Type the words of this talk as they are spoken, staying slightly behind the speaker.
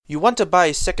You want to buy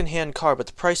a second-hand car, but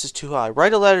the price is too high.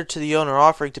 Write a letter to the owner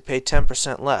offering to pay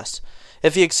 10% less.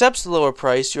 If he accepts the lower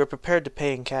price, you are prepared to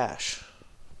pay in cash.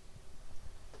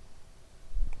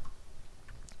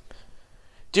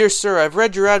 Dear Sir, I've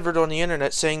read your advert on the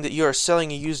internet saying that you are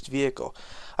selling a used vehicle.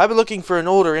 I've been looking for an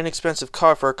older, inexpensive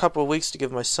car for a couple of weeks to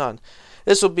give my son.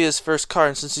 This will be his first car,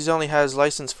 and since he's only had his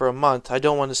license for a month, I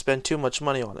don't want to spend too much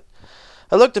money on it.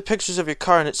 I looked at pictures of your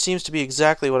car, and it seems to be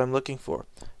exactly what I'm looking for.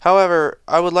 However,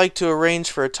 I would like to arrange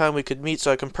for a time we could meet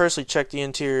so I can personally check the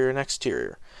interior and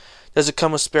exterior. Does it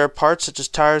come with spare parts such as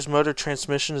tires, motor,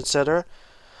 transmission, etc.?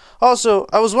 Also,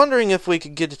 I was wondering if we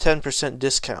could get a 10%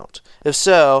 discount. If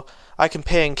so, I can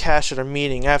pay in cash at our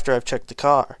meeting after I've checked the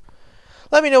car.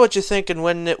 Let me know what you think and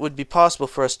when it would be possible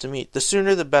for us to meet. The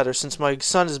sooner the better, since my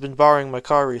son has been borrowing my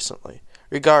car recently.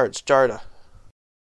 Regards, Jarda.